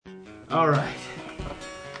All right.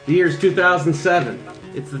 The year's 2007.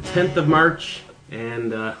 It's the 10th of March,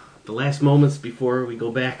 and the last moments before we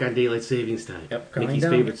go back on daylight savings time. Yep, Mickey's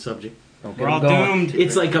favorite subject. Okay, We're all doomed.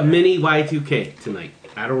 It's like a mini Y2K tonight.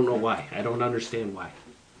 I don't know why. I don't understand why.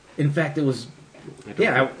 In fact, it was...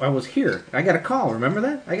 I was here. I got a call. Remember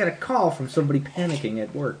that? I got a call from somebody panicking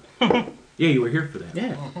at work. Yeah, you were here for that.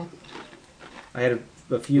 Yeah. I had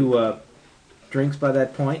a few drinks by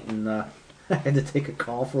that point, and I had to take a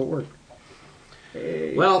call for work.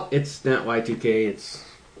 Hey. Well, it's not Y2K. It's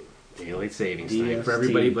daylight savings time for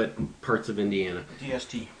everybody but parts of Indiana.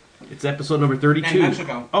 DST. It's episode number 32. And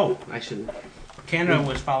Mexico. Oh, I shouldn't. Canada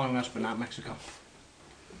was following us, but not Mexico.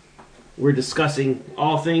 We're discussing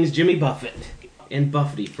all things Jimmy Buffett and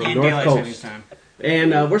Buffety from And North daylight savings Coast. time.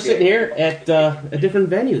 And we're sitting here at a different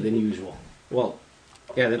venue than usual. Well,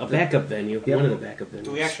 Yeah, a backup venue. Yep. One of the backup venues.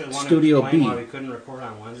 Do we actually want Studio to explain B. why we couldn't record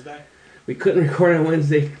on Wednesday? We couldn't record on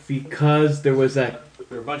Wednesday because there was a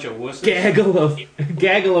We were a bunch of wusses.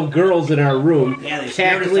 gaggle of girls in our room, Yeah, they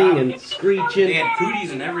scared us cackling out. and They screeching. had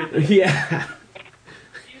cooties and everything. Yeah.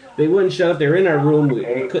 They wouldn't shut up. They were in our room.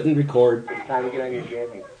 We couldn't record. It's time to get on your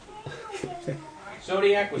jammies.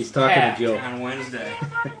 Zodiac was He's talking to packed Joe. on Wednesday.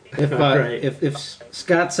 If Right. if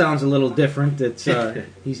Scott sounds a little different, it's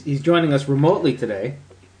he's joining us remotely today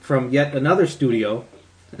from yet another studio.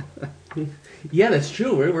 Yeah, that's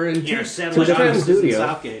true. We're in Here, two settled different offices in studios.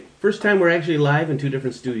 Southgate. First time we're actually live in two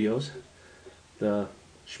different studios. The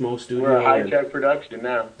Schmo studio. We're a and- high-tech production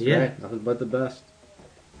now. Yeah. Right, nothing but the best.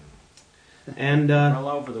 And We're all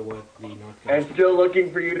over the North And Coast. still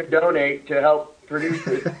looking for you to donate to help produce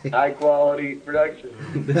this high-quality production.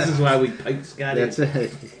 this is why we piped Scott in. That's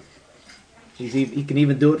it. He can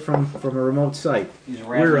even do it from a remote site. He's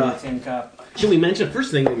We're, wrapping the tin cup. Should we mention,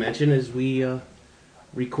 first thing we mention is we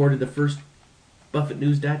recorded the first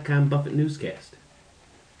BuffettNews.com Buffett Newscast.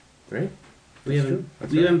 Right? We That's haven't true.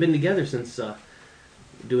 That's we right. haven't been together since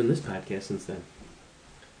doing this podcast since then.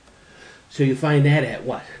 So you find that at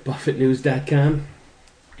what? BuffettNews.com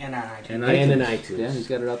And on iTunes. And And in iTunes. Yeah, he's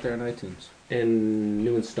got it out there on iTunes. and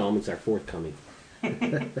new installments are forthcoming.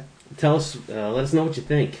 Tell us, let us know what you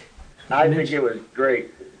think. I think it was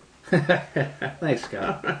great. Thanks,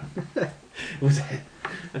 Scott. Was that,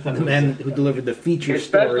 I thought The man who delivered the feature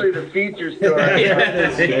Especially story. the feature story.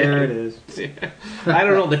 There it is. I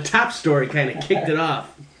don't know. The top story kind of kicked it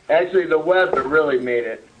off. Actually, the weather really made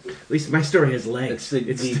it. At least my story has It's legs. the,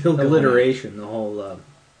 It's the still going. alliteration, the whole.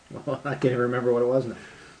 I can't even remember what it was now.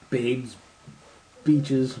 Babes,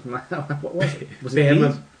 beaches. What was it? Was it Bama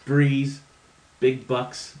bees? breeze, big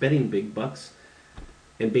bucks, betting big bucks,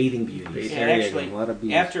 and bathing beauties. Yeah, There you actually, go, a lot of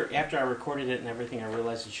bees. after I recorded it and everything, I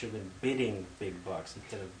realized it should have been bidding big bucks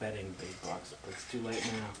instead of betting big bucks. But it's too late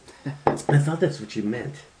now. I thought that's what you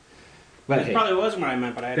meant. But That hey, probably wasn't what I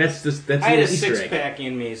meant, but I had, that's just that's I had an a Easter egg. six-pack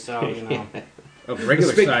in me, so, you know. Of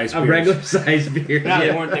regular size. A regular size beer. No,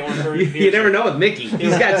 yeah. they weren't very You never know with Mickey.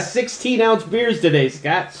 He's got 16-ounce beers today,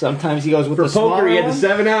 Scott. Sometimes he goes with For the poker, he had the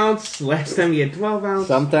smaller 7-ounce. Last time he had 12-ounce.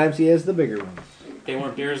 Sometimes he has the bigger one. They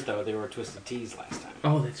weren't beers, though. They were Twisted Teas last time.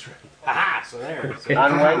 Oh, that's right. Ha-ha! So there. So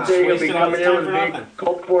On Wednesday, he'll be Wasted all coming this in time with a for big nothing.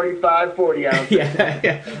 Colt 45 40 ounce.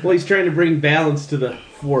 Yeah. Well, he's trying to bring balance to the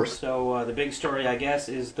force. So the big story, I guess,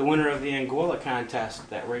 is the winner of the Anguilla contest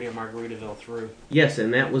that Radio Margaritaville threw. Yes,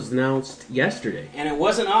 and that was announced yesterday. And it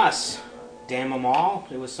wasn't us. Damn them all.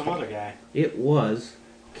 It was some other guy. It was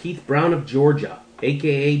Keith Brown of Georgia,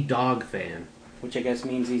 a.k.a. Dog Fan. Which I guess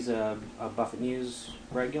means he's a Buffett News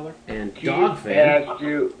regular. And Keith Dog Fan... has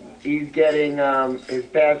to, he's getting his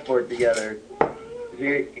passport together.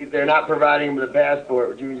 They're not providing him with a passport,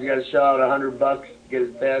 which means you got to shell out $100 to get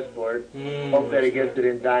his passport. Hope that he gets it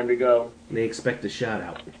in time to go. They expect a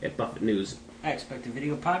shout-out at Buffett News. I expect a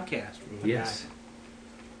video podcast from the Yes. guy.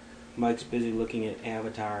 Mike's busy looking at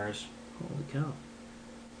avatars. Holy cow.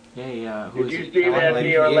 Hey, Did you see that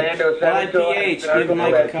the Orlando Senator LIPH, give article Mike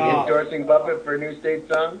a that he's call. endorsing Buffett for a new state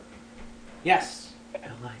song? Yes.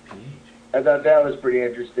 LIPH. I thought that was pretty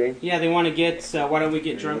interesting. Yeah, they want to get Why Don't We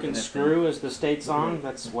Get Drunk and Screw as the state song.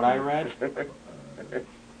 That's what I read.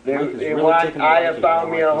 They Mike is they really want taking a I liking Have to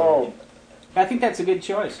Found Me a LIPH. Home. I think that's a good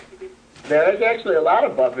choice. There's actually a lot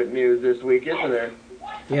of Buffett news this week, isn't there?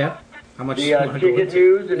 Yeah. How much? The Ticket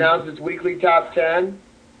News announced its weekly top 10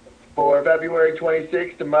 for February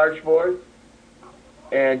 26th to March 4th.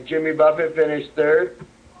 And Jimmy Buffett finished third,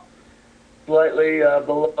 slightly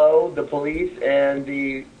below the Police and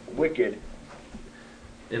the Wicked.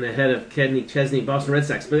 And ahead of Kenny Chesney, Boston Red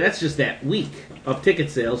Sox. But that's just that week of ticket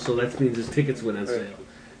sales, so that means his tickets went on sale.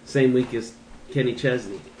 Same week as Kenny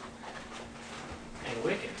Chesney. And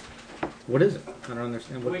Wicked. What is it? I don't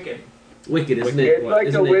understand. What, Wicked. Wicked, isn't Wicked. it? It's like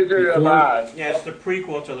Isn't the it Wizard of before? Oz. Yeah, it's the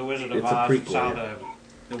prequel to the Wizard of It's a Oz. prequel, It's how yeah.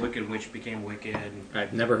 the Wicked Witch became wicked.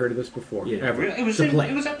 I've never heard of this before. Yeah. Ever. It was It's a play.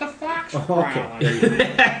 it was at the Fox. Oh, trial.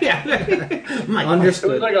 okay. Yeah. Mike. It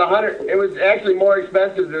Understood. was like $100. It was actually more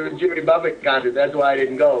expensive than the Jimmy Buffett concert. That's why I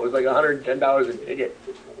didn't go. It was like $110 a ticket.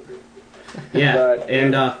 Yeah, But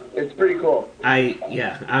and it's pretty cool.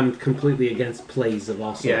 I'm completely against plays of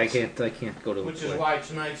all sorts. Yeah, I can't go to Which the is play. why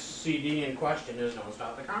tonight's CD in question is Don't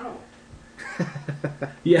Stop the Carnival.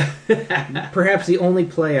 Yeah, Perhaps the only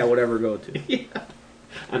play I would ever go to. yeah.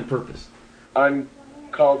 On purpose.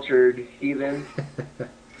 Uncultured heathen.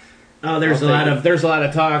 Oh, there's I'll take it. there's a lot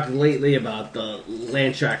of talk lately about the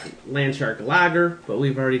Landshark Lager, but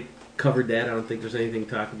we've already covered that. I don't think there's anything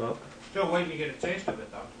to talk about. Still waiting to get a taste of it,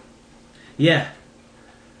 though. Yeah.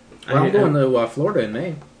 Well, I'm going to Florida in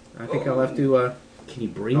May. I think I'll have to. Can you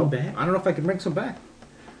bring back I don't know if I can bring some back.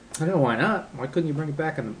 I don't know why not. Why couldn't you bring it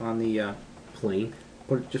back on the plane?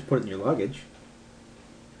 just put it in your luggage?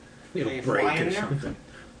 It'll you break fly in or there? something.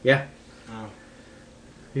 Yeah. Oh.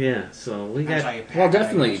 Yeah. So we That's how got you pack Well, it,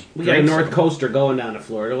 definitely. we got a Drink North some. Coaster going down to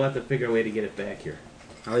Florida. We'll have to figure a way to get it back here.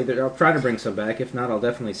 I'll try to bring some back. If not, I'll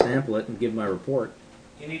definitely sample it and give my report.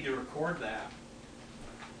 You need to record that.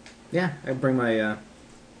 Yeah, I bring my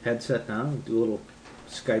headset down and do a little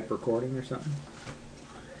Skype recording or something.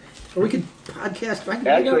 Or we could podcast. I can be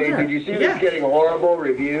Actually, down there. did you see Yeah. this getting horrible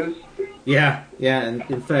reviews? Yeah, and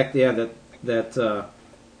in fact, yeah, that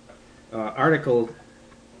article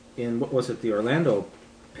in what was it, the Orlando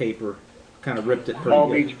paper, kind of ripped it pretty Palm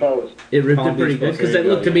good. Beach Post. It ripped Palm it pretty Beach good Post, because there it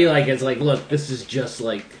you looked go, to me yeah. like it's like, look, this is just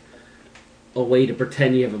like a way to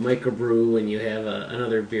pretend you have a microbrew and you have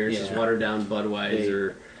another beer. It's just Yeah. watered down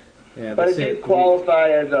Budweiser. Yeah, But they it say did qualify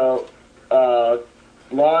as a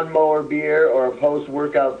lawnmower beer or a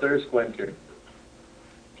post-workout thirst quencher.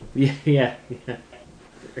 Yeah, yeah, yeah.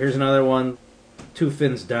 Here's another one. 2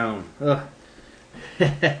 fins down. Ugh.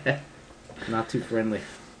 Not too friendly.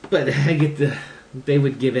 But they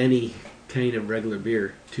would give any kind of regular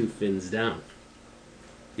beer 2 fins down.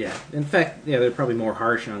 Yeah. In fact, yeah, they're probably more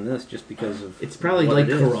harsh on this just because of. It's probably what like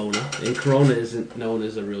it is. Corona, and Corona isn't known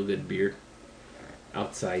as a real good beer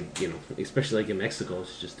outside, especially like in Mexico.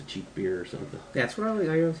 It's just a cheap beer or something. That's what I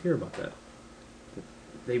always hear about that.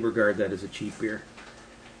 They regard that as a cheap beer.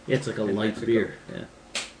 It's like a in light Mexico. beer. Yeah.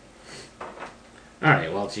 All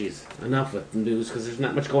right, well, geez, enough with the news because there's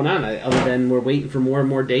not much going on other than we're waiting for more and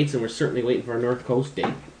more dates, and we're certainly waiting for our North Coast date.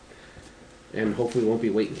 And hopefully, we won't be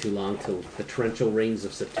waiting too long till the torrential rains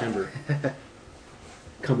of September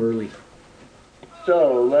come early.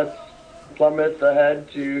 So let's plummet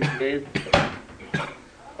ahead to today's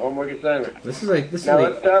homework assignment. This is Now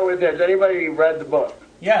let's start with, has anybody read the book?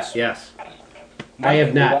 Yes. yes. I have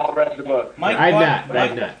We've not. all read the book.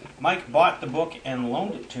 I've not. Mike bought the book and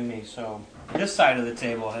loaned it to me, so this side of the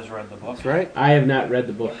table has read the book. That's right. I have not read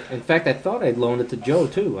the book. In fact, I thought I'd loaned it to Joe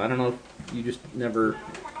too. I don't know if you just never.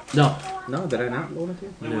 No. No, did I not loan it to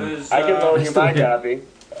you? It No. was, I can loan you still my have- copy.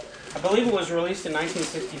 I believe it was released in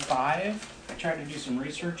 1965. I tried to do some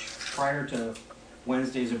research prior to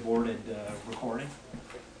Wednesday's aborted recording.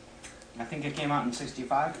 I think it came out in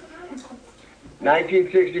 65.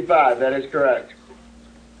 1965, that is correct.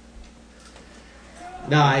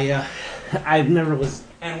 No, I've never was.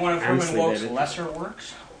 And one of Herman Honestly, Wouk's David. lesser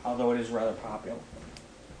works, although it is rather popular.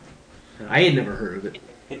 I had never heard of it.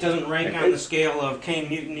 It doesn't rank on the scale of Caine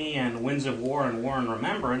Mutiny and Winds of War and War and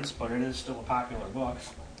Remembrance, but it is still a popular book.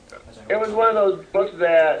 It was one of those books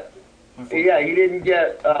that, yeah, he didn't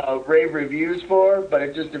get rave reviews for, but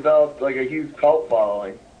it just developed like a huge cult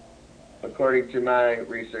following, according to my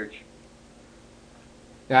research.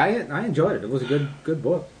 Yeah, I enjoyed it. It was a good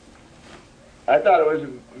book. I thought it was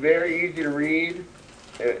very easy to read.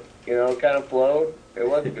 It, kind of flowed. It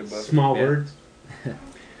was a good book. Small Yeah. words.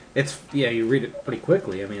 You read it pretty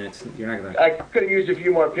quickly. I mean, you're not gonna. I could have used a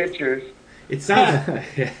few more pictures. It sounds.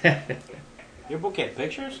 Your book had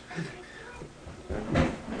pictures?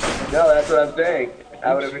 No, that's what I'm saying.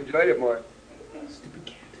 I would have enjoyed it more. Stupid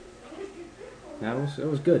cat. It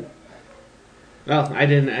was good. Well, I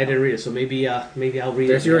didn't read it, so maybe I'll read it.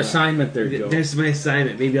 There's your assignment there, Joe. There's my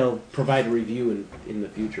assignment. Maybe I'll provide a review in the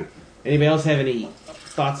future. Anybody else have any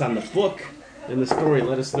thoughts on the book and the story?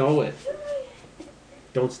 Let us know it.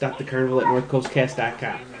 Don't stop the carnival at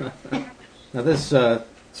northcoastcast.com. Now this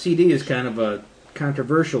CD is kind of a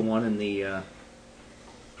controversial one in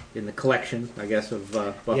the collection, I guess, of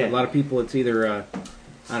Buffett. Yeah. A lot of people, it's either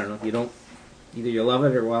I don't know, either you love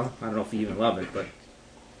it or, well, I don't know if you even love it, but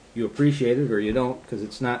you appreciate it or you don't because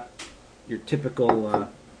it's not your typical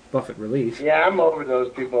Buffett release. Yeah, I'm over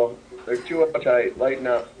those people. They're too uptight. Lighten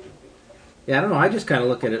up. Yeah, I don't know. I just kind of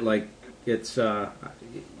look at it like it's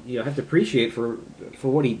you have to appreciate for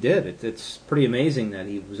what he did. It's pretty amazing that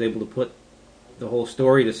he was able to put the whole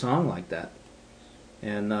story to song like that.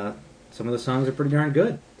 And some of the songs are pretty darn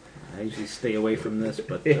good. I usually stay away from this,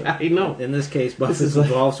 but Yeah, I know. in this case, Buff This is is like-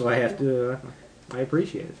 involved, so I have to. I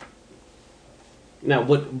appreciate it. Now,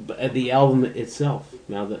 what the album itself?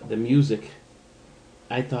 Now, the music,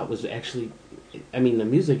 I thought was actually, I mean, the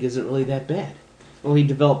music isn't really that bad. Well, he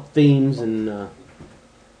developed themes and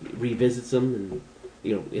revisits them,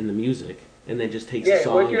 and in the music, and then just takes a Yeah,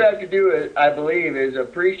 song. what you have to do, is, I believe, is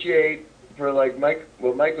appreciate for like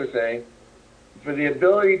what Mike was saying, for the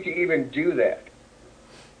ability to even do that.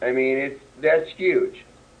 I mean, that's huge.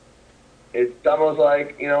 It's almost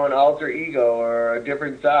like an alter ego or a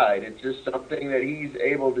different side. It's just something that he's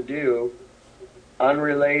able to do,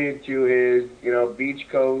 unrelated to his beach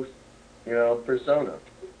coast persona.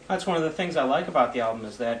 That's one of the things I like about the album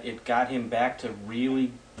is that it got him back to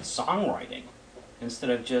really songwriting instead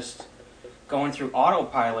of just going through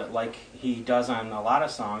autopilot like he does on a lot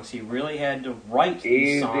of songs. He really had to write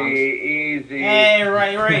these songs. Easy. Hey,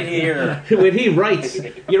 right here. When he writes,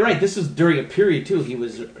 you're right. This was during a period too. He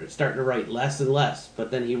was starting to write less and less,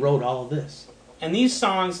 but then he wrote all of this. And these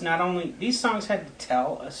songs these songs had to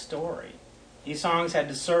tell a story. These songs had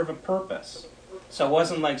to serve a purpose. So it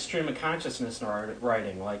wasn't like stream of consciousness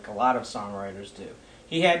writing like a lot of songwriters do.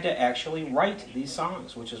 He had to actually write these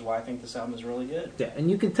songs, which is why I think this album is really good. Yeah,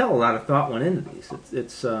 and you can tell a lot of thought went into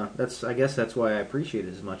these. I guess that's why I appreciate it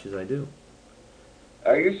as much as I do.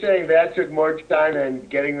 Are you saying that took more time than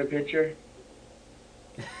getting the picture?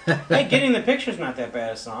 Hey, Getting the Picture's not that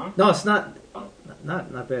bad a song. No, it's not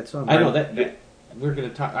bad song. I know that we're going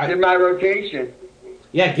to talk. In my rotation.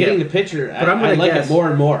 Getting the picture. But I'm I gonna like guess- it more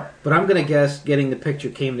and more. But I'm going to guess Getting the Picture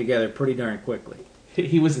came together pretty darn quickly.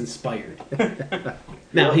 He was inspired.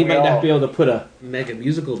 Now, he We might all- not be able to put a mega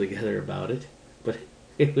musical together about it, but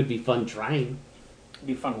it would be fun trying. It'd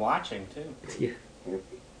be fun watching, too. Yeah.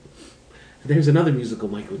 There's another musical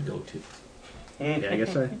Mike would go to. Yeah,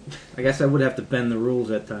 I guess I would have to bend the rules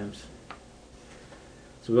at times.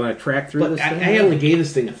 So we want to track through But this thing? I only gave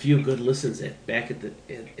this thing a few good listens back at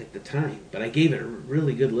the time. But I gave it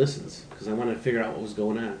really good listens because I wanted to figure out what was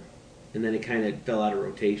going on. And then it kind of fell out of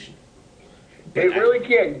rotation. But It really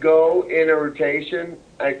can't go in a rotation.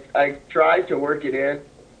 I tried to work it in,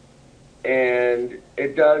 and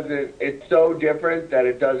it doesn't. It's so different that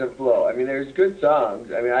it doesn't flow. I mean, there's good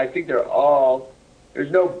songs. I mean, I think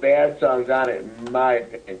there's no bad songs on it, in my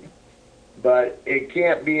opinion. But it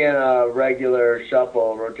can't be in a regular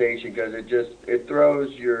shuffle rotation because it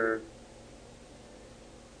throws your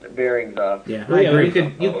bearings off. Yeah, Well, I yeah,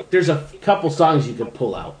 agree. there's a couple songs you could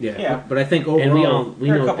pull out. Yeah, Yeah. but I think And overall, we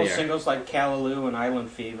There are know a what couple they are. singles like Callaloo and Island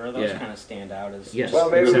Fever. Those Yeah. kind of stand out as Yes. Well,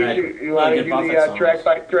 maybe Exactly. you want to Really do good the Buffett track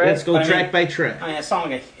by track. Let's go But I mean- track by track. I mean, a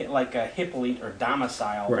song like a Hippolyte or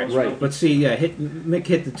Domicile. right, those right. really- But see, Mick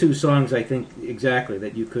hit the two songs I think exactly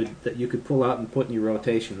that you could pull out and put in your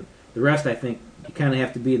rotation. The rest I think you kind of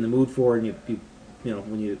have to be in the mood for, and you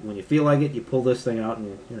when you feel like it, you pull this thing out,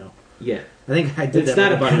 and Yeah. I think I did It's that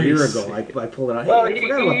not about a year Grease. ago. I pulled it out. Well, Hey, I he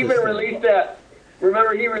forgot about even this thing. released that.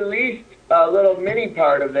 Remember, he released a little mini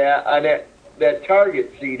part of that on that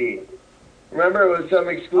Target CD. Remember, it was some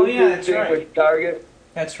exclusive that's thing right. with Target,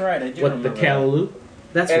 That's right. I do What, remember the that. Callaloo?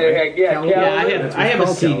 That's and right. it had Callaloo. Yeah, I Callaloo. have That's I have a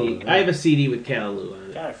called CD. Callaloo, I have a CD with Callaloo on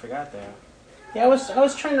it. God, I forgot that. Yeah, I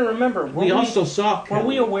was trying to remember. We also saw were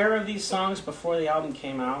we Callaloo. aware of these songs before the album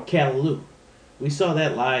came out? Callaloo. We saw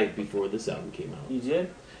that live before this album came out. You did?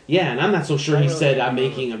 Yeah, and I'm not so sure he I really said don't I'm remember.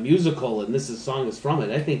 making a musical and song is from it.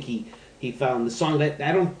 I think he found the song that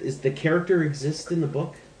is the character exist in the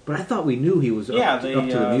book. But I thought we knew he was up to the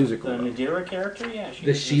musical. The Nadira character. Yeah,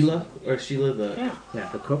 The Sheila the Yeah, Yeah,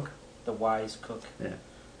 the cook. the wise cook. Yeah.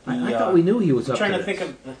 The, I thought we knew he was I'm up trying to this. think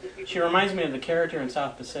of. She reminds me of the character in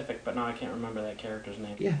South Pacific, but now I can't remember that character's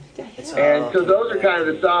name. yeah. It's, And so those are kind of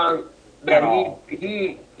the songs that Oh.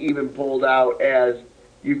 he even pulled out as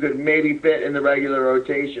you could maybe fit in the regular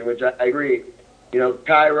rotation, which I agree.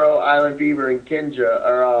 Cairo, Island Fever, and Kinja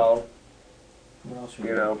are all, What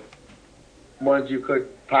else ones you could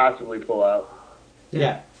possibly pull out.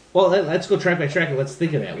 Yeah. Well, let's go track by track and let's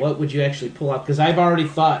think of that. What would you actually pull out? Because I've already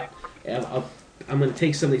thought I'm going to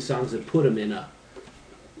take some of these songs and put them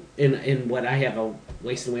in what I have a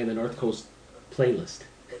Wasting Away on the North Coast playlist.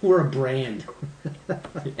 We're a brand,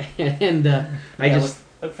 and I Yeah, just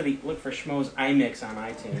look for Schmo's iMix on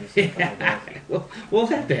iTunes. yeah. We'll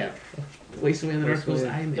have to have Wasting Away on the North Coast.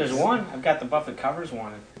 There's one. I've got the Buffett covers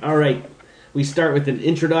one. All right. We start with an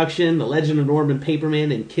introduction, The Legend of Norman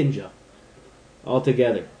Paperman, and Kinja. All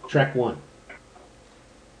together. Track 1.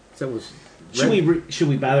 That was Should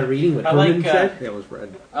we bother reading what I like, Herman said? Yeah, it was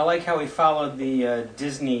red. I like how he followed the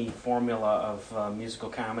Disney formula of musical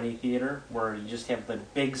comedy theater, where you just have the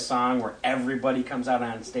big song where everybody comes out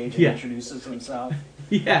on stage and Yeah. introduces himself.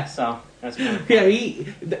 Yeah. So that's kind of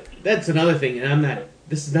Yeah, that's another thing, and I'm not.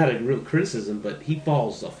 This is not a real criticism, but he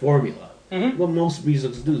follows a formula. Mhm. Well, most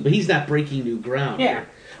musicals do, but he's not breaking new ground. Yeah. here.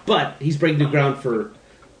 But he's breaking new ground for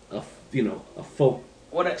a folk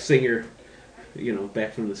what I, singer,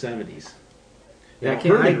 back from the '70s. Yeah, Now,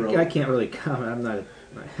 Herman wrote- I can't really comment.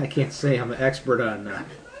 I can't say I'm an expert on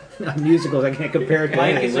on musicals. I can't compare it to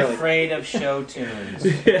Mike anything, is really. afraid of show tunes. I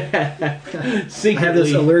have this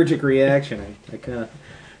Secretly, allergic reaction. I kind of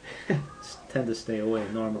tend to stay away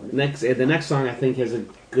normally. the next song I think has a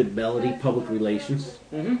good melody, Public Relations,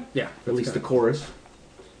 Hmm. Yeah, at least the chorus,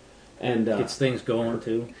 and gets things going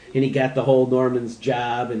too. and he got the whole Norman's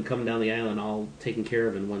job and coming down the island all taken care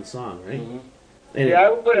of in one song, right? Mhm. And Yeah,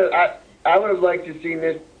 I would have liked to see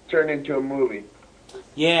this turn into a movie.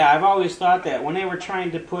 Yeah, I've always thought that when they were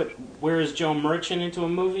trying to put Where is Joe Merchant into a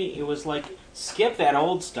movie, it was like skip that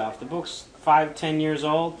old stuff. The book's 5-10 years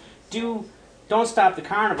old. Don't Stop the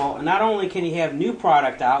Carnival, and not only can he have new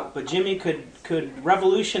product out, but Jimmy could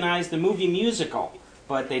revolutionize the movie musical.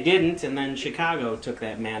 But they didn't, and then Chicago took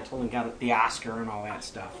that mantle and got the Oscar and all that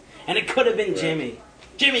stuff. And it could have been Jimmy.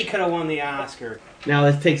 Jimmy could have won the Oscar. now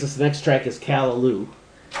that takes us. The next track is Callaloo,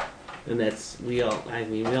 and that's we all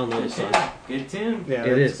know the song. Good tune. Yeah,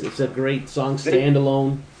 It is. It's a great song,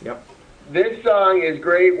 standalone. This song is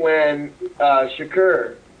great when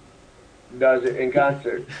Shakur does it in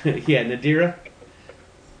concert. Yeah, Nadira.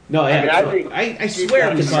 No, yeah. I mean, I think I swear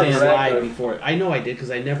I she's saw this got live record. before. I know I did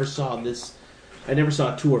because I never saw this. I never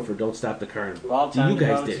saw a tour for Don't Stop the Carnival. Well, time You to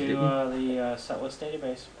guys go did, to didn't you? the setlist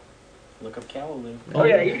database. Look up Callaloo. Oh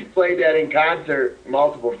yeah, he's played that in concert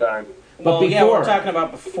multiple times. But Well, yeah, we're before- talking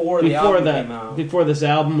about before the album came out. before this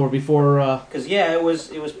album or before Because yeah, it was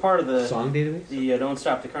part of the song database. Don't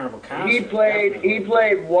Stop the Carnival concert. He definitely.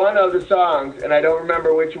 played one of the songs, and I don't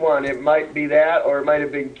remember which one. It might be that, or it might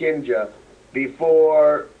have been Kinja,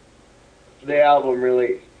 before the album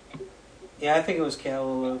release. Yeah, I think it was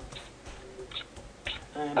Callaloo.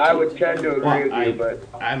 I would tend to agree Well, with you, but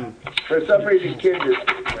I'm. for some reason,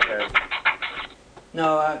 Kinja.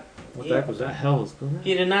 No, What the heck was What the that? hell is going on?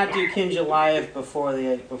 he did not do Kinja live before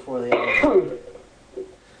the album.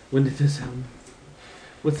 When did this happen?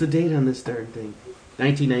 What's the date on this darn thing?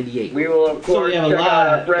 1998. We will, of So course, yeah, a check out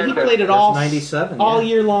our lot. friend. He played it That's all 97. all yeah.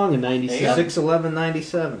 year long in '97,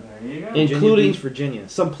 6/11/97. There you go. Virginia including Beach, Virginia.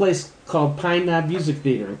 some place called Pine Knob Music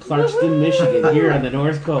Theater in Clarkston, Michigan, here on the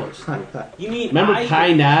North Coast. You mean Remember I Pine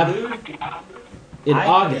could Knob? include- In I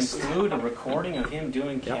August. could include a recording of him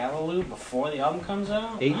doing Yep. Callaloo before the album comes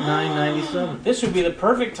out. 8/9/97. This would be the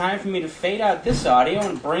perfect time for me to fade out this audio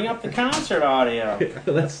and bring up the concert audio.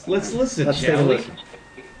 Let's listen, Let's take a shall we? listen.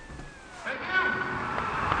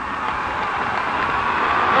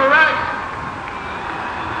 All right.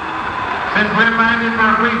 Since we're minded for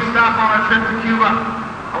a brief stop on our trip to Cuba,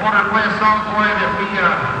 I wanted to play a song for you that we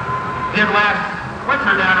did last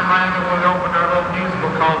winter down in Miami when we opened our little musical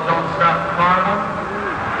called Don't Stop the Carnival.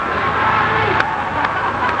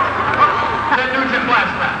 Ted Nugent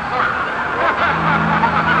flashback. Sorry.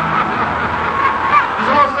 There's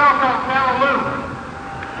a little song called Callaloo.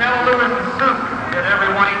 Callaloo is the soup that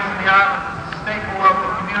everyone eats in the island. It's a staple of the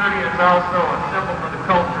community. It's also a symbol for the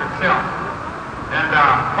culture itself. And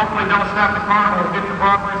hopefully Don't Stop the Carnival will get to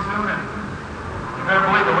Broadway soon. And you better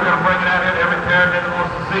believe that we're going to bring it out here to every parent that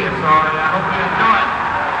wants to see it. So I hope you enjoy it.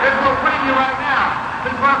 Here's a little preview right now.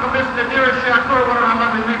 Please welcome Mr. Nadira Shakur, one of our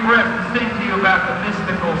lovely big reps, to sing to you about the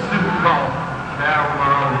mystical soup called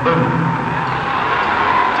Callaloo.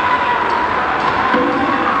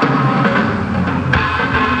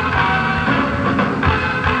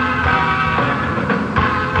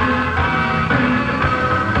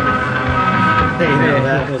 Hey, Yeah,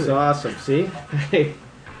 that was awesome. See? Hey.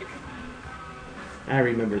 I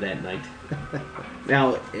remember that night.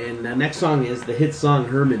 Now, and the next song is the hit song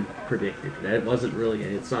Herman predicted. That wasn't really a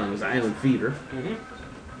hit song. It was Island Fever.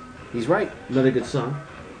 He's right. Another good song.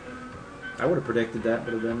 I would have predicted that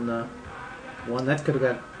would have been one that could have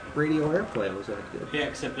got radio airplay. It was that good. Yeah,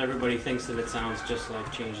 except everybody thinks that it sounds just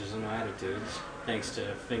like Changes in Latitudes, thanks to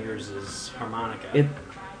Fingers' harmonica.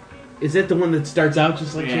 Is that the one that starts out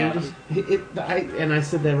just like Yeah. Changes? I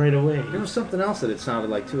said that right away. There was something else that it sounded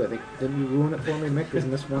like too. I think didn't you ruin it for me, Mick? Isn't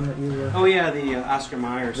this one that you? Oh yeah, the Oscar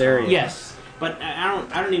Mayer song. There you go. Yes. But I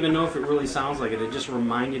don't even know if it really sounds like it. It just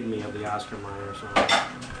reminded me of the Oscar Mayer song.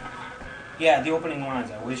 Yeah, the opening lines.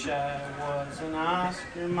 I wish I was an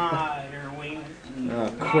Oscar Mayer wing.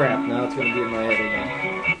 Oh crap! Now it's going to be in my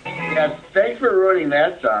head again. Yeah, thanks for ruining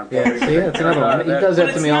that song. Yeah, see, that's another one. He does But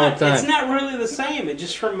that to me all the time. It's not really the same. It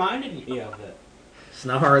just reminded me of it. So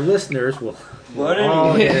now our listeners will. What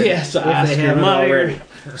all anyway? get it Yes, if they haven't already.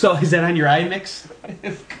 So is that on your iMix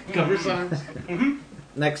cover songs?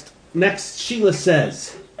 Next, Sheila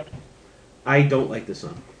says, "I don't like this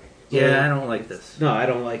song." Yeah, I don't like this. No, I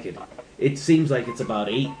don't like it. It seems like it's about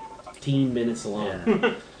 18 minutes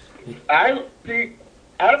long. Yeah.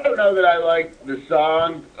 I don't know that I like the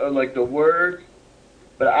song or like the words,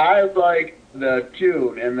 but I like the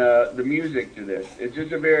tune and the music to this. It's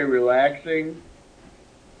just a very relaxing.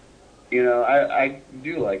 You know, I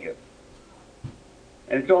do like it.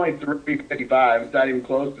 And it's only 3:55. It's not even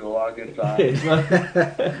close to the longest song. It's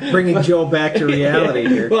not- Bringing Joe back to reality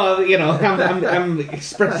here. Well, you know, I'm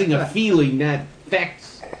expressing a feeling, not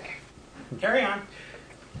facts. Carry on.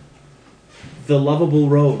 The Lovable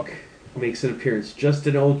Rogue makes an appearance, just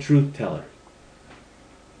an old truth teller.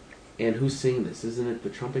 And who's singing this? Isn't it the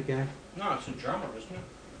trumpet guy? No, it's a drummer, isn't it?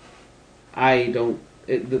 I don't.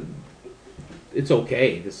 It's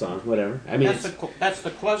okay. The song, whatever. I mean, That's the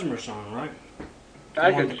klezmer song, right?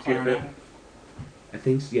 I The one could with the skip it. clarinet. I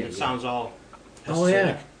think yeah. It sounds all. Oh,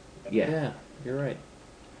 yeah. yeah. Yeah, you're right.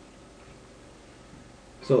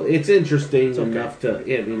 So it's interesting It's okay. enough to.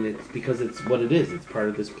 Yeah, I mean, it's because it's what it is. It's part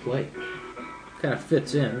of this play. Kind of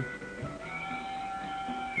fits in.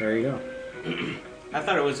 There you go. I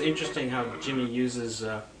thought it was interesting how Jimmy uses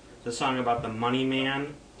the song about the money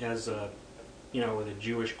man as a, with a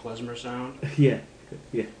Jewish klezmer sound. Yeah.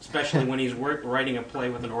 Especially when he's writing a play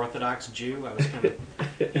with an Orthodox Jew. I was kind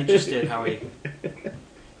of interested how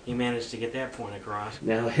he managed to get that point across.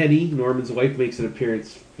 Now Henny, Norman's wife, makes an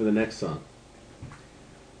appearance for the next song,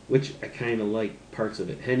 which I kind of like parts of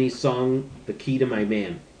it. Henny's song, "The Key to My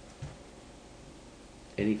Man."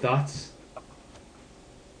 Any thoughts?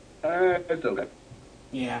 It's okay.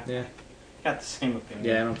 Yeah, Yeah. got the same opinion.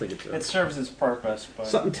 Yeah, I don't think It serves its purpose, but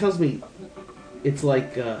Something tells me it's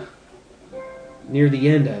like near the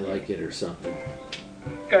end I like it or something.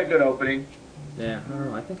 Got a good opening. Yeah, I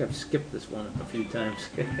don't know. I think I've skipped this one a few times.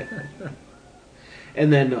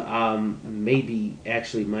 And then maybe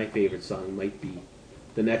actually my favorite song might be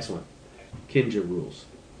the next one, "Kinja Rules."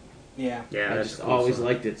 yeah, Yeah, I that's just a cool always song.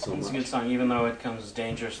 liked it so it's a good much. song, even though it comes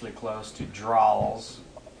dangerously close to drawls,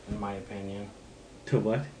 in my opinion. To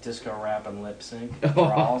what? Disco rap and lip sync. Oh.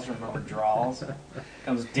 Drawls, remember drawls?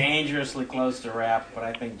 Comes dangerously close to rap, but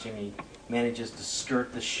I think Jimmy manages to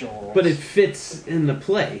skirt the shoals. But it fits in the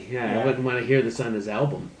play. Yeah, Yeah. I wouldn't want to hear this on his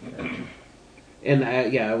album. And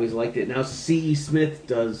I always liked it. Now C.E. Smith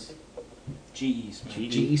does G.E. Smith.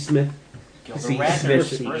 G.E. Smith. Gilbert C.E.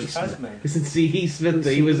 Radner's Smith. first husband. Isn't C.E. Smith?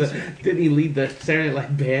 He was didn't he lead the Saturday Night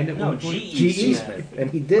Live band at No, one point? G.E. Smith. And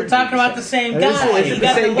he did. We're talking about the same That is guy. the- is You it the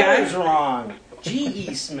got same the guy? letters wrong.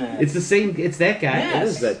 G.E. Smith. It's the same. It's that guy. Yeah. It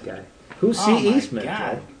is that guy. Who's Oh C.E. my Smith,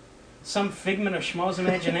 God. Joe? Some figment of Schmo's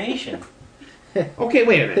imagination. Okay,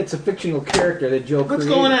 wait a minute. It's a fictional character that Joe What's created.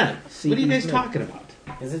 going on? C.E. What are you guys Smith. talking about?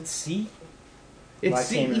 Is it C? It's Well, I can't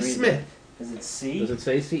C.E. read Smith. Is it C? Does it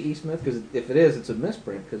say C.E. Smith? Because if it is, it's a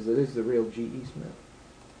misprint, because it is the real G.E. Smith.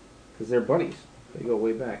 Because they're buddies. They go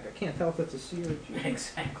way back. I can't tell if it's a C or a G.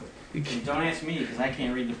 Exactly. Don't ask me because I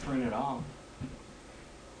can't read the print at all.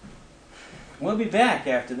 We'll be back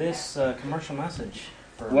after this commercial message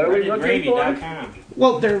for What are we looking for? RedditGravy.com.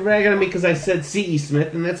 Well, they're ragging on me because I said C.E.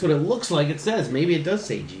 Smith, and that's what it looks like it says. Maybe it does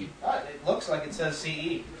say G. It looks like it says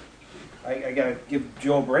C.E. I gotta give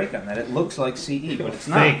Joe a break on that. It looks like C.E., but it's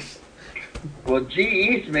not. Thanks. Well,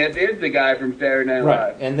 G.E. Smith is the guy from Saturday Night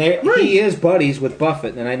Right, Live. and he is buddies with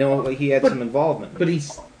Buffett, and I know he had some involvement. But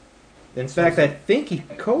he's In fact, I think he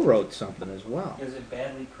co-wrote something as well. Is it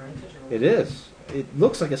badly printed? Or It is. It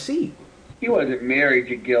looks like a C. He wasn't married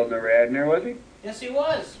to Gilda Radner, was he? Yes, he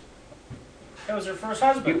was. That was her first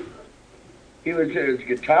husband. He was his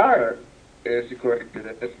guitar, according to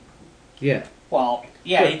this. yeah. Well,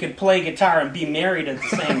 yeah, he could play guitar and be married at the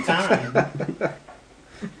same time.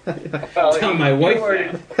 Well, Tell he- my he wife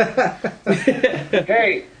wrote- that.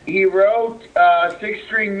 Hey, he wrote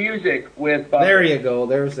six-string music with Buffett. There you go.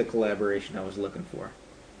 There's the collaboration I was looking for.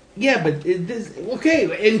 Yeah, but okay.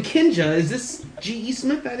 In Kinja, is this G.E.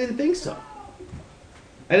 Smith? I didn't think so.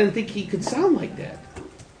 I didn't think he could sound like that.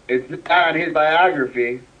 It's not on his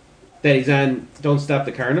biography. That he's on Don't Stop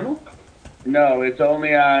the Carnival? No, it's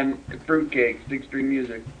only on Fruitcake, six-string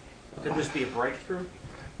music. Could this be a breakthrough?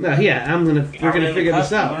 No, yeah, we're gonna figure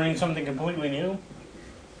this out. Learning something completely new.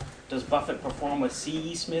 Does Buffett perform with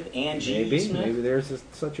C.E. Smith and G.E. Smith Maybe there's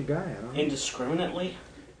such a guy. I don't know. indiscriminately?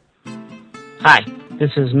 Hi,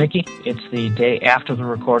 this is Mickey. It's the day after the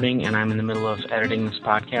recording, and I'm in the middle of editing this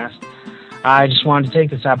podcast. I just wanted to take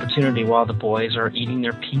this opportunity while the boys are eating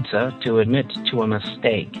their pizza to admit to a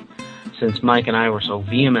mistake. Since Mike and I were so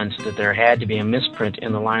vehement that there had to be a misprint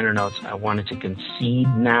in the liner notes, I wanted to concede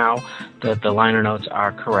now that the liner notes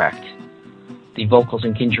are correct. The vocals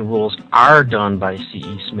in Kinja Rules are done by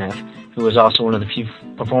C.E. Smith, who was also one of the few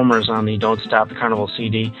performers on the Don't Stop the Carnival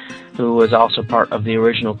CD, who was also part of the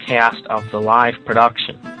original cast of the live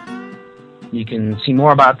production. You can see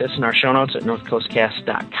more about this in our show notes at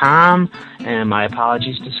northcoastcast.com, and my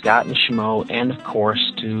apologies to Scott and Shmo, and of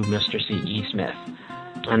course to Mr. C.E. Smith.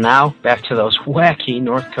 And now, back to those wacky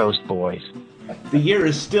North Coast boys. The year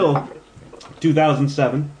is still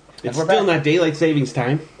 2007. It's we're still back. not daylight savings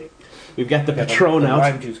time. We've got the Patron the out.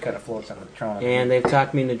 lime juice kind of floats on the Patron. And they've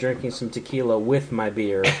talked me into drinking some tequila with my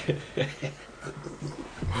beer.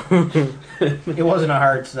 It wasn't a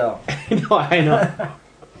hard sell. No, I know.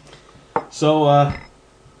 So,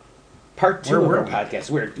 part 2 Where of were our we? podcast,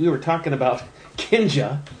 we were talking about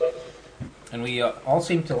Kinja. And we all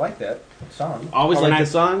seem to like that song. Always Oh, we're like the not-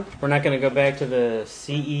 song. We're not going to go back to the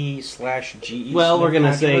CE/GE. Well, Smith we're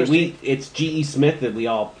gonna say controversy? it's G.E. Smith that we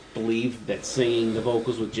all believe that's singing the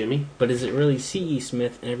vocals with Jimmy. But is it really C.E.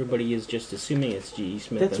 Smith? And everybody is just assuming it's G.E.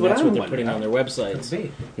 Smith. That's and what that's I'm what they're wondering. putting on their websites. Could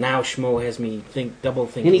be. Now Schmo has me double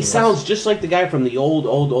thinking. And he sounds just like the guy from the old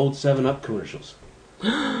 7-Up commercials.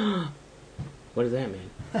 What does that mean?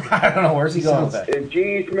 I don't know. Where's he going with Sounds- that? If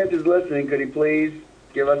G.E. Smith is listening, could he please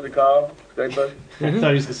give us a call? Skype us? I thought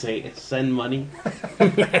he was gonna say send money.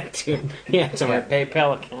 Yeah, to my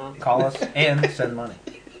PayPal account. Call us and send money.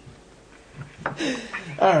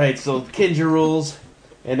 All right, so Kinja Rules,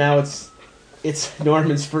 and now it's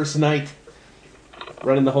Norman's first night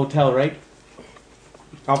running the hotel, right?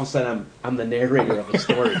 All of a sudden, I'm the narrator of the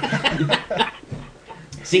story.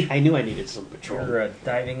 See, I knew I needed some patrol. You're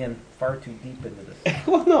diving in far too deep into this.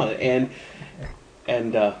 Well, no, and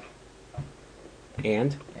And?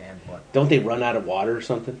 And what? don't they run out of water or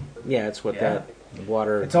something? Yeah, it's what Yeah. that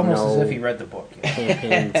water. It's almost no as if he read the book. Yeah.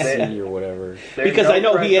 Campaign C or whatever. There's Because no I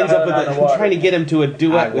know he fresh ends up with island on the I'm water. trying to get him to a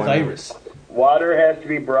duet I with wonder. Iris. Water has to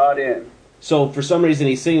be brought in. So for some reason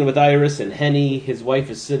he's singing with Iris, and Henny, his wife,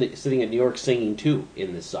 is sitting in New York singing too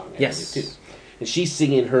in this song. I Yes. believe, too. And she's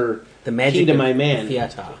singing her The magic Key to of My Man.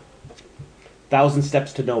 Theater. 1,000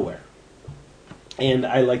 Steps to Nowhere. And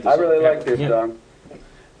I like this I really song. like this Yeah. song.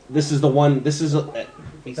 This is the one. This is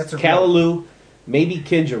That's a Callaloo, maybe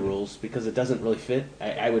Kinja Rules because it doesn't really fit.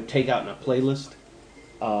 I would take out in a playlist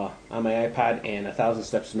on my iPod and 1,000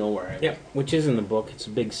 Steps to Nowhere. Yep, which is in the book. It's a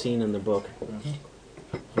big scene in the book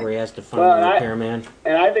where he has to find Well, the I- repairman.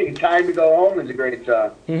 And I think Time to Go Home is a great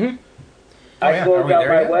song. Mm-hmm. I yeah. Are closed we out there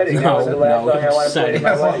my yet? wedding. That was the last No, song I want to play at my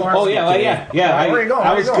sorry. wedding. Oh yeah, well, yeah. Where you going? I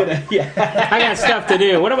Where was you going? gonna. Yeah. I got stuff to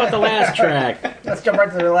do. What about the last track? Let's jump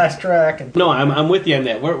right to the last track. And No, I'm with you on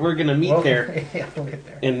that. We're gonna meet Well, there Yeah, we'll get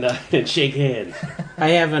there. and shake hands. I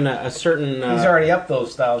have a certain He's already up those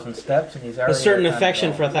 1,000 steps, and he's already a certain got time to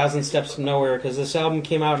affection go. for 1,000 Steps to Nowhere because this album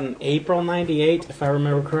came out in April '98, if I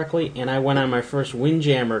remember correctly, and I went on my first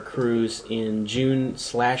Windjammer cruise in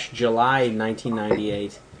June/July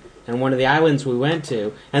 1998. And one of the islands we went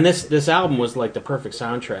to, and this album was like the perfect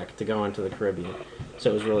soundtrack to go onto the Caribbean.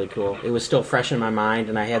 So it was really cool. It was still fresh in my mind,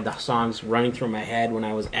 and I had the songs running through my head when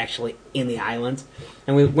I was actually in the islands.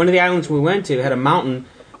 And one of the islands we went to had a mountain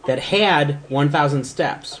that had 1,000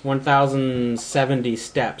 steps, 1,070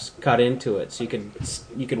 steps cut into it, so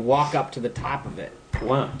you could walk up to the top of it.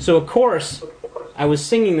 Wow. So of course, I was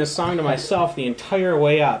singing this song to myself the entire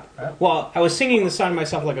way up. Well, I was singing the song to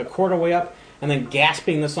myself like a quarter way up, and then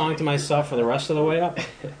gasping the song to myself for the rest of the way up.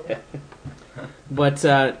 But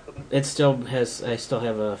it still has. I still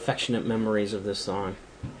have affectionate memories of this song,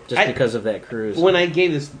 just because of that cruise. When I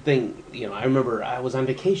gave this thing, I remember I was on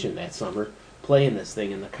vacation that summer playing this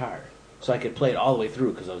thing in the car, so I could play it all the way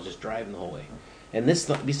through because I was just driving the whole way. And this,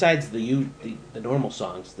 besides the normal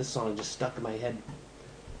songs, this song just stuck in my head.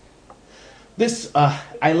 This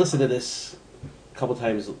I listened to this a couple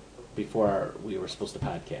times before we were supposed to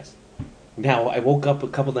podcast. Now I woke up a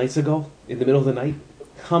couple nights ago in the middle of the night,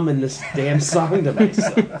 humming this damn song to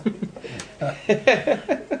myself,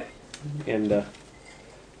 and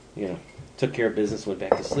took care of business, went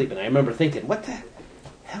back to sleep, and I remember thinking, "What the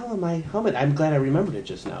hell am I humming?" I'm glad I remembered it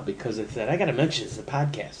just now because it said I got to mention it's a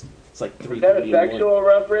podcast. It's like Was that a 3:30 in the morning. sexual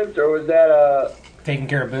reference or was that a Taking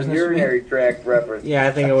care of business. urinary tract reference? Yeah,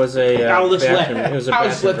 I think it was a I'll just bathroom. It was a I'll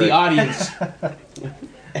just bathroom let the break. audience.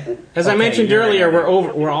 As I Okay, mentioned you're earlier,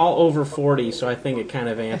 right. we're all over 40, so I think it kind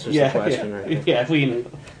of answers the question right there. If we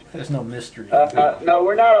There's no mystery. No,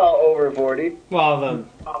 we're not all over 40. Well,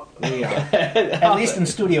 We are. At least in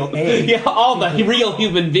Studio A. Yeah, all the real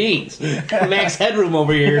human beings. Max Headroom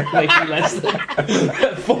over here, like less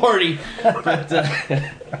than 40. But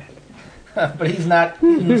But he's not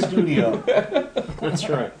in the studio. That's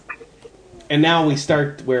right. and now we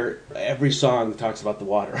start where every song talks about the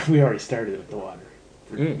water. We already started with the water.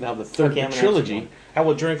 Now the third Okay, I'm gonna trilogy, ask you one. I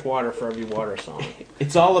will drink water for every water song.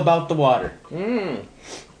 it's all about the water.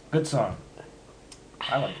 Good song.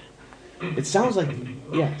 I like it. It sounds like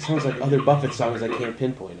other Buffett songs. I can't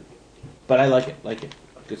pinpoint them, but I like it.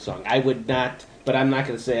 Good song. I would not, but I'm not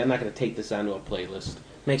going to take this onto a playlist.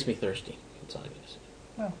 Makes me thirsty. That's all I gotta say.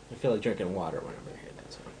 Well. I feel like drinking water whenever I hear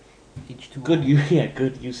that song. H2O.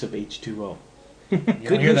 Good use of H2O. You don't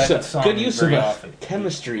Good hear use that of song good use of very often.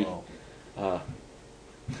 chemistry. H2O.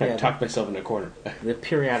 I Yeah. talked myself in a corner. The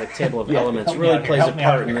periodic table of Yeah, elements help me really out here, plays a help me out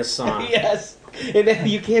part in here. this song. Yes, and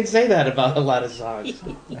you can't say that about a lot of songs.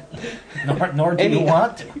 Nor do you Any-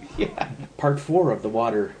 want to. Yeah. Part 4 of the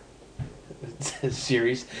water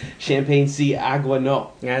series, Champagne Sea Agua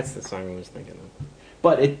No. Yeah, that's the song I was thinking of.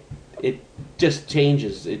 But it just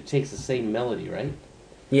changes. It takes the same melody, right?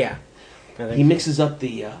 Yeah. I think He mixes up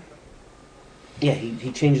the.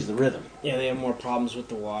 He changes the rhythm. Yeah, they have more problems with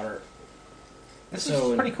the water. This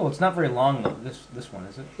So- is pretty cool. It's not very long though. This one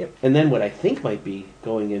is it? And then what I think might be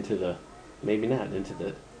going into the, maybe not into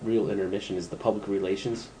the real intermission, is the public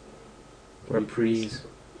relations Reprise.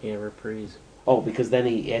 Yeah, reprise. Oh, because then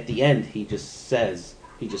at the end he just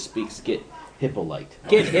speaks, get Hippolyte.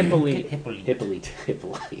 Get Hippolyte. Hippolyte.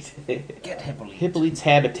 Get Hippolyte. Hippolyte's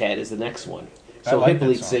Habitat is the next one. I So like that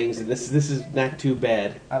Hippolyte song. sings, and this is not too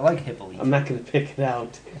bad. I like Hippolyte. I'm not going to pick it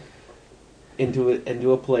out into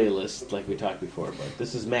a playlist like we talked before, but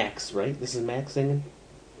this is Max, right? This is Max singing,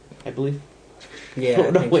 I believe. Yeah, No,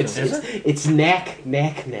 I no, think so. it's Knack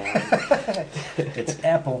now. It's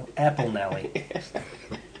Apple Nelly.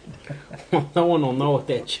 No one will know what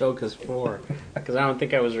that joke is for, because I don't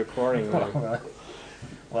think I was recording one.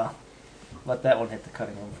 Well, let that one hit the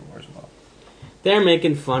cutting room floor as well. They're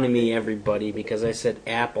making fun of me, everybody, because I said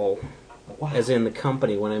Apple, Wow. as in the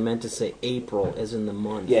company, when I meant to say April, as in the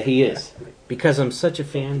month. Yeah, he is. Because I'm such a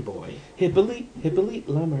fanboy. Hippolyte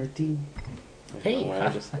Lamartine. Hey, Well, I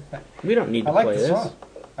just- we don't need I to like play the this. song.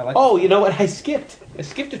 I like. Oh, you know what? I skipped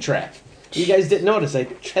a track. You guys didn't notice. I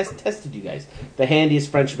tested you guys. The Handiest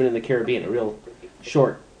Frenchman in the Caribbean, a real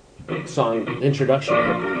short song introduction.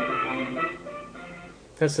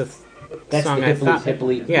 That's the That's song the I thought.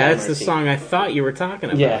 Hippolyte Yeah, that's the Lamartine. song I thought you were talking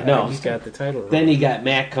about. Yeah, no. I just got the title wrong. Then you got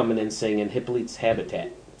Mac coming in singing Hippolyte's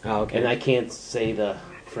Habitat. Oh, okay. And I can't say the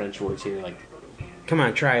French words here, like Come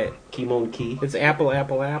on, try it. Kimon Ki. It's apple,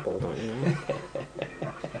 apple, apple, don't you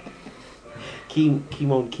know?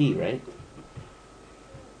 Kimon Ki, right?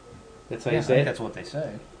 That's how Yeah, you I say think it? that's what they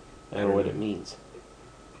say. I don't know what it means.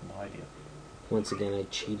 No idea. Once again, I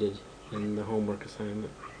cheated in the homework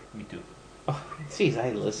assignment. Me too. Oh, jeez,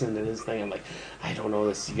 I listened to this thing. I'm like, I don't know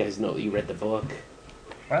this. You guys know you read the book.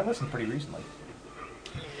 But I listened pretty recently.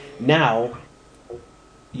 Now,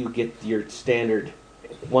 you get your standard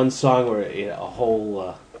one song where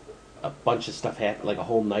a bunch of stuff happens, like a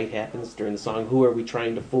whole night happens during the song. Who are we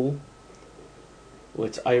trying to fool? Well,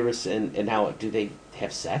 it's Iris and now, do they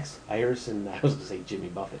have sex? Iris and, I was going to say Jimmy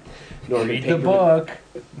Buffett. Norman Read the Pinkerton. book.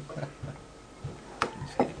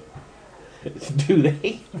 Do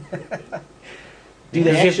they? Do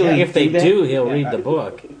they actually? If they that? do, he'll read the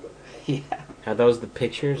book. Yeah. Are those the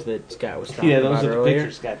pictures that Scott was talking Yeah, about those are the earlier?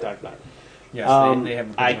 pictures Scott talked about. Yes, they have. A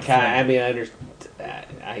bit I of a can't. flair. I mean, I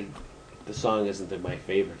understand. The song isn't my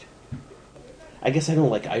favorite. I guess I don't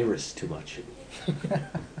like Iris too much.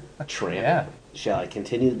 Tramp. Yeah. Shall I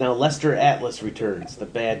continue? Now, Lester Atlas returns, the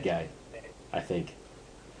bad guy, I think.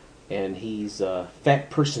 And he's a fat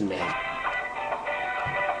person man.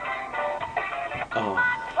 Oh.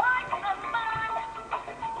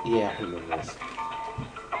 Yeah, I remember this.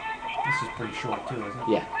 This is pretty short too, isn't it?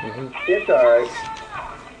 Yeah. It's alright.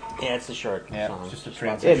 Yeah, it's a short Yeah, song. it's just a I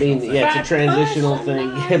transition. mean, yeah, it's a transitional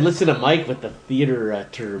thing. Listen to Mike with the theater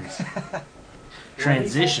terms.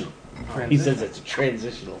 Transitional. He says it's a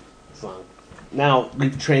transitional song. Now,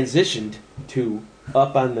 we've transitioned to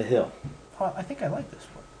Up on the Hill. Oh, I think I like this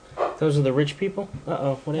one. Those are the rich people?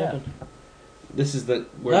 Uh-oh, what Yeah. happened? This is where the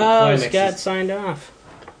Oh, climax Scott is. signed off.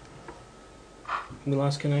 We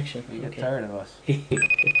lost connection. You get Okay. tired of us.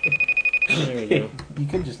 There we go. You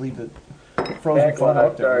could just leave the frozen Back photo one,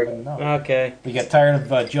 up there. sorry. We wouldn't know. Okay. You get tired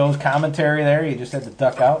of Joe's commentary there? You just had to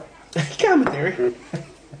duck out? Commentary.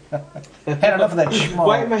 Had enough of that schmo.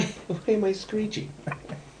 Why am I screeching?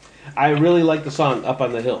 I really like the song Up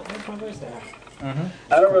on the Hill.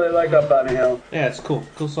 I don't really like Up on a Hill. Yeah, it's cool.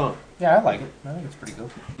 Cool song. Yeah, I like it. I think it's pretty good.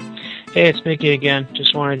 Hey, it's Mickey again.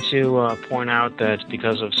 Just wanted to point out that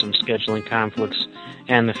because of some scheduling conflicts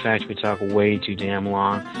and the fact we talk way too damn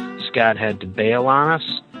long, Scott had to bail on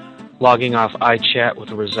us, logging off iChat with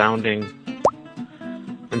a resounding.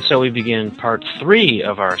 And so we begin part 3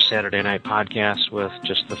 of our Saturday night podcast with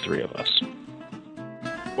just the 3 of us.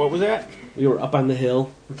 What was that? We were up on the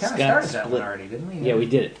hill. We kind of Scott started that split. one already, didn't we? Yeah, we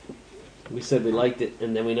did it. We said we liked it,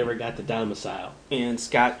 and then we never got the domicile. And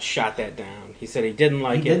Scott shot that down. He said he didn't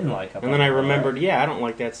like it. He didn't like it. And then I remembered, I don't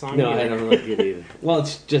like that song No, either. I don't like it either. Well,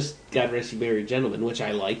 it's just God Rest You Merry Gentlemen, which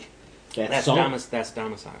I like. That's song. that's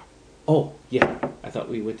Domicile. Oh, yeah. I thought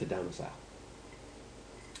we went to domicile.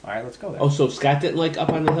 All right, let's go there. Oh, so Scott didn't like Up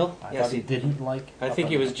on the Hill? I Yes, thought he didn't like. I think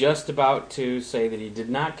he was just about to say that he did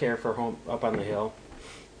not care for Home Up on the Hill.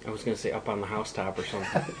 I was going to say Up on the Housetop or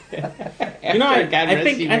something. I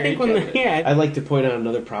think when I'd like to point out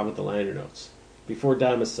another problem with the liner notes. Before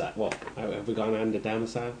domicile, well, have we gone on to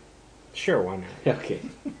domicile? sure, why not? Okay.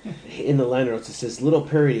 In the liner notes, it says, little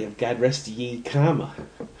parody of God Rest Ye, comma,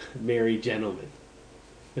 Merry Gentlemen.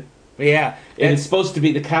 But yeah, And it's supposed to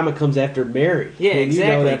be the comma comes after Mary. Yeah, And you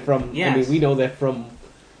know exactly. that from, I Yes. mean, we know that from,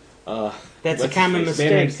 that's a what's common his face?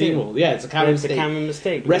 mistake. Manheim too. Steamroll. Yeah, it's a common It's mistake. a common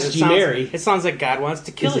mistake. Rest because ye merry. It sounds like God wants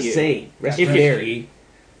to kill It's a you. saying. Rest If ye you- merry.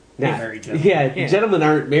 Nah. Merry gentlemen. Yeah, Yeah. gentlemen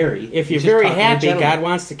aren't merry. If you're He's just very talking to happy, gentlemen. God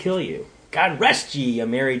wants to kill you. God rest ye, a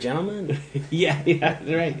merry gentleman. yeah,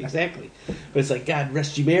 right, exactly. But it's like, God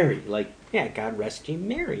rest you merry. Like, Yeah, God rest ye,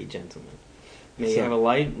 merry gentlemen. May you So- have a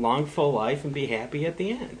long, full life and be happy at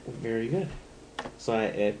the end. very good. So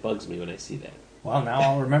it bugs me when I see that. Well, now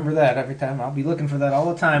I'll remember that every time. I'll be looking for that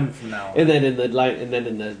all the time from now on. And then in the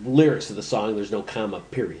in the lyrics of the song, there's no comma.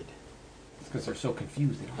 Period. Because they're so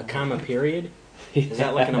confused. A comma period? Is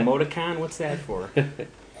that like an emoticon? What's that for?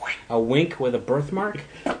 A wink with a birthmark?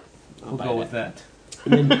 We'll go with that.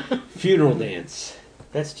 And then funeral dance.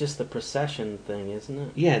 That's just the procession thing, isn't it?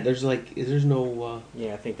 Yeah, there's no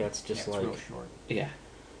Yeah, I think that's just Yeah, it's like real short. yeah,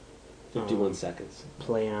 51 seconds.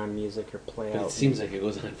 play on music or play But out. it seems like it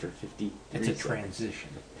goes on for 50. It's a transition.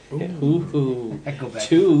 Ooh. I go back.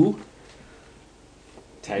 Two.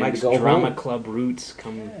 Time Mike's to go drama home. club roots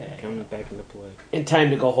coming Yeah. back into play. And time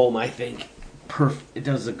to go home. I think. It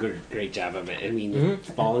does a great job of it. I mean, Mhm.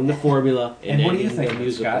 following the formula And what do you ending the think,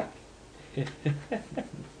 musical. Scott?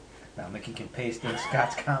 Now Mickey can paste in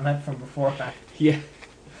Scott's comment from before. Yeah,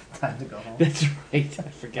 Time to go home. that's right. I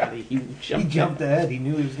forgot he jumped. He jumped ahead. He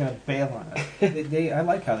knew he was going to bail on it. I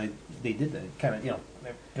like how they did that. Kind of,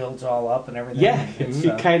 it builds all up and everything. Yeah, It's,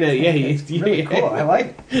 you kind of it's really cool. I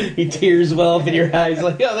like it. He tears well up in your eyes,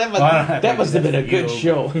 like, oh, that must have been a good You.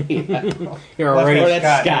 show. You're Well, already Oh, that's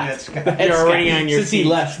Scott. Scott. That's Scott. That's You're already Scott. on your Since he feet.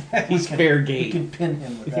 left, he's fair You game. can pin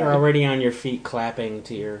him with that. You're already on your feet clapping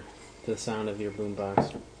to the sound of your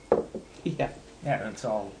boombox. Yeah, Yeah, and it's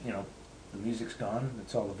all, the music's gone.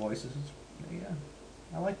 It's all the voices. Yeah,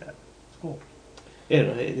 I like that. It's cool.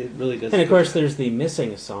 it really does. And of course, there's the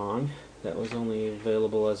missing song that was only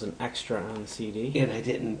available as an extra on the CD. and I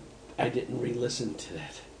didn't re-listen to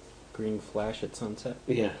that. Green Flash at Sunset,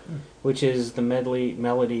 Yeah, which is the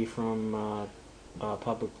melody from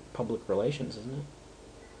public relations, isn't it?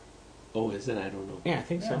 oh, is it? I don't know. Yeah, I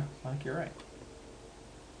think so. I think you're right.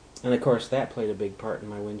 And of course, that played a big part in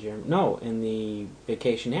my Windjammer. No, in the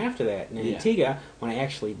vacation after that in Yeah. Antigua, when I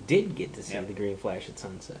actually did get to see Yep. the Green Flash at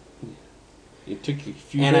Sunset. It took you a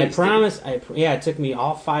few And days. I promise, it took me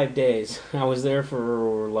all 5 days. I was there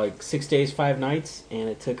for like 6 days, 5 nights, and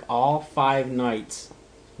it took all 5 nights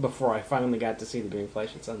before I finally got to see the Green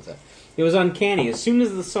Flash at Sunset. It was uncanny. As soon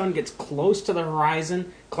as the sun gets close to the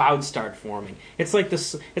horizon, clouds start forming. It's like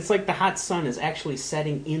the hot sun is actually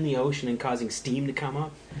setting in the ocean and causing steam to come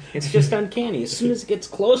up. It's just uncanny. As soon as it gets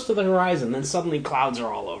close to the horizon, then suddenly clouds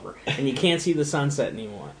are all over, and you can't see the sunset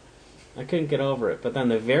anymore. I couldn't get over it. But then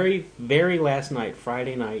the very, very last night,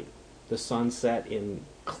 Friday night, the sun set in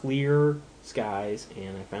clear skies,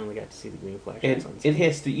 and I finally got to see the Green Flash at And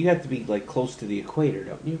Sunset. you have to be like close to the equator,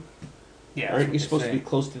 don't you? Yeah, Aren't you supposed to be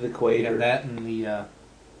close to the We equator? have that and the Not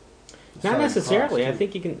Southern necessarily. Cross, I too.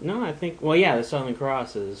 think you can. No, I think. Well, yeah, the Southern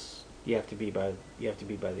Cross is you have to be by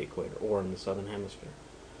the equator or in the southern hemisphere.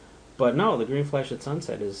 But no, the Green Flash at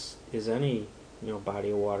Sunset is any body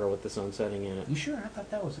of water with the sun setting in it. You sure? I thought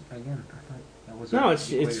that was again. I thought that was. No, a it's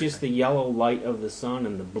equator just the thing. yellow light of the sun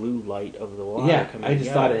and the blue light of the water. Yeah, coming I just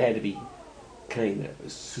together. thought it had to be kind of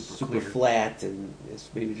super clear. flat, and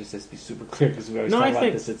maybe it just has to be super clear because we always No, talk I about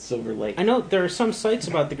think- this at Silver Lake. I know there are some sites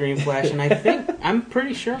about the Green Flash, and I'm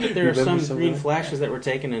pretty sure that there are Remember some some of green that? flashes that were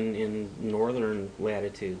taken in northern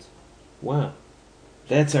latitudes. Wow,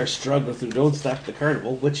 that's our struggle through Don't Stop the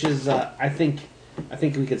Carnival, which is I think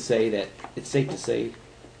we could say that it's safe to say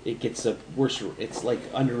it gets a worse. It's like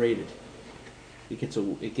underrated. It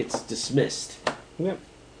gets dismissed. Yep.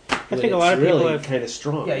 I When think a lot of it's people really have. kind of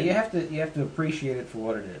strong. Yeah, you have to appreciate it for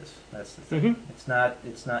what it is. That's the thing. Mhm.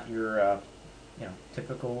 It's not your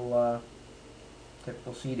typical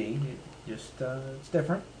CD. It's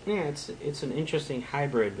different. Yeah, it's an interesting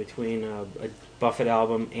hybrid between a Buffett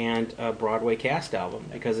album and a Broadway cast album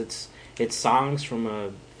because it's songs from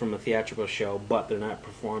a theatrical show, but they're not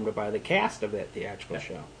performed by the cast of that theatrical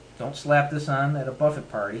show. Don't slap this on at a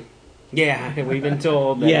Buffett party. Yeah, we've been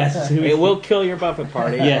told that Yes. it will kill your Buffett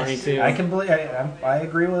party. Yes. 22. I can believe. I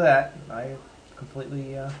agree with that. I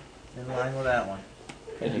completely in line with that one.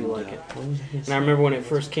 I do like it. What was I gonna And say? I remember when it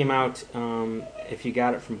first came out, if you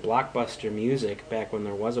got it from Blockbuster Music, back when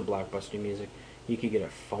there was a Blockbuster Music, you could get a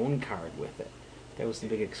phone card with it. That was the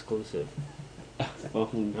big exclusive.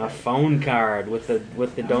 A phone card with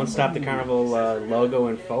the Don't Stop the Carnival logo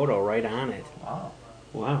and photo right on it. Wow.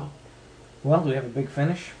 Wow. Well, do we have a big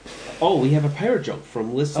finish? Oh, we have a pirate joke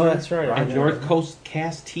from listener. Oh, that's right. A Roger. North Coast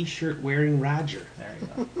Cast T-shirt wearing Roger. There you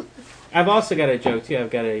go. I've also got a joke too. I've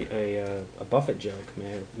got a Buffett joke.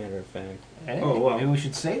 Matter of fact. Hey, Oh, wow. maybe we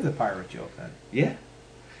should save the pirate joke then. Yeah.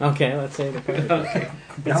 Okay, let's say the pirate joke. Okay.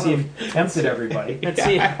 Now see we've tempted everybody. Let's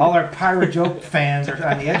see. All our pirate joke fans are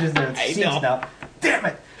on the edges of their I seats know. now. Damn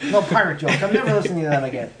it! No pirate jokes. I'm never listening to them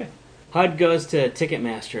again. HUD goes to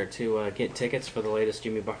Ticketmaster to get tickets for the latest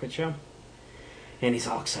Jimmy Buffett show. And he's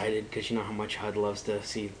all excited because you know how much HUD loves to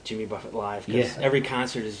see Jimmy Buffett live. Because Yeah. every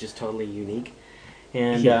concert is just totally unique.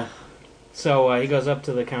 And Yeah. so he goes up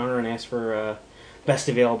to the counter and asks for best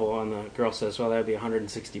available. And the girl says, well, that would be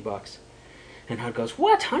 $160. And HUD goes,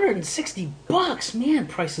 what? $160? Man,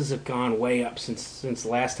 prices have gone way up since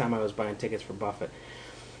last time I was buying tickets for Buffett.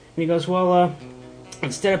 And he goes, well,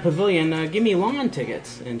 instead of pavilion, give me lawn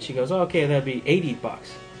tickets. And she goes, oh, okay, that'd be $80.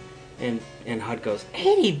 And HUD goes,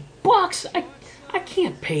 $80? I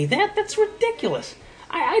can't pay that. That's ridiculous.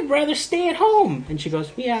 I'd rather stay at home. And she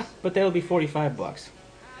goes, yeah, but that'll be $45.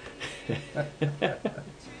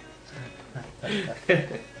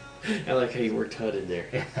 I like how you worked HUD in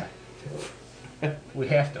there. We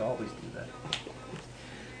have to always do that.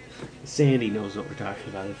 Sandy knows what we're talking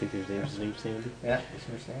about. I think his name's Sandy. Yeah, you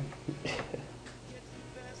understand?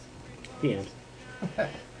 The end.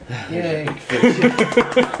 Yay.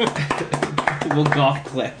 We'll golf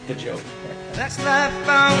clap the joke. That's life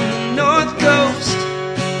on the North Coast.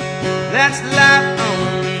 That's life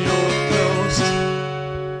on the North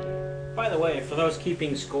Coast. By the way, for those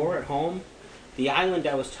keeping score at home, the island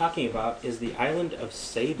I was talking about is the island of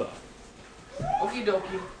Saba. Okie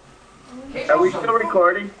dokie. Are we still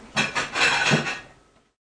recording?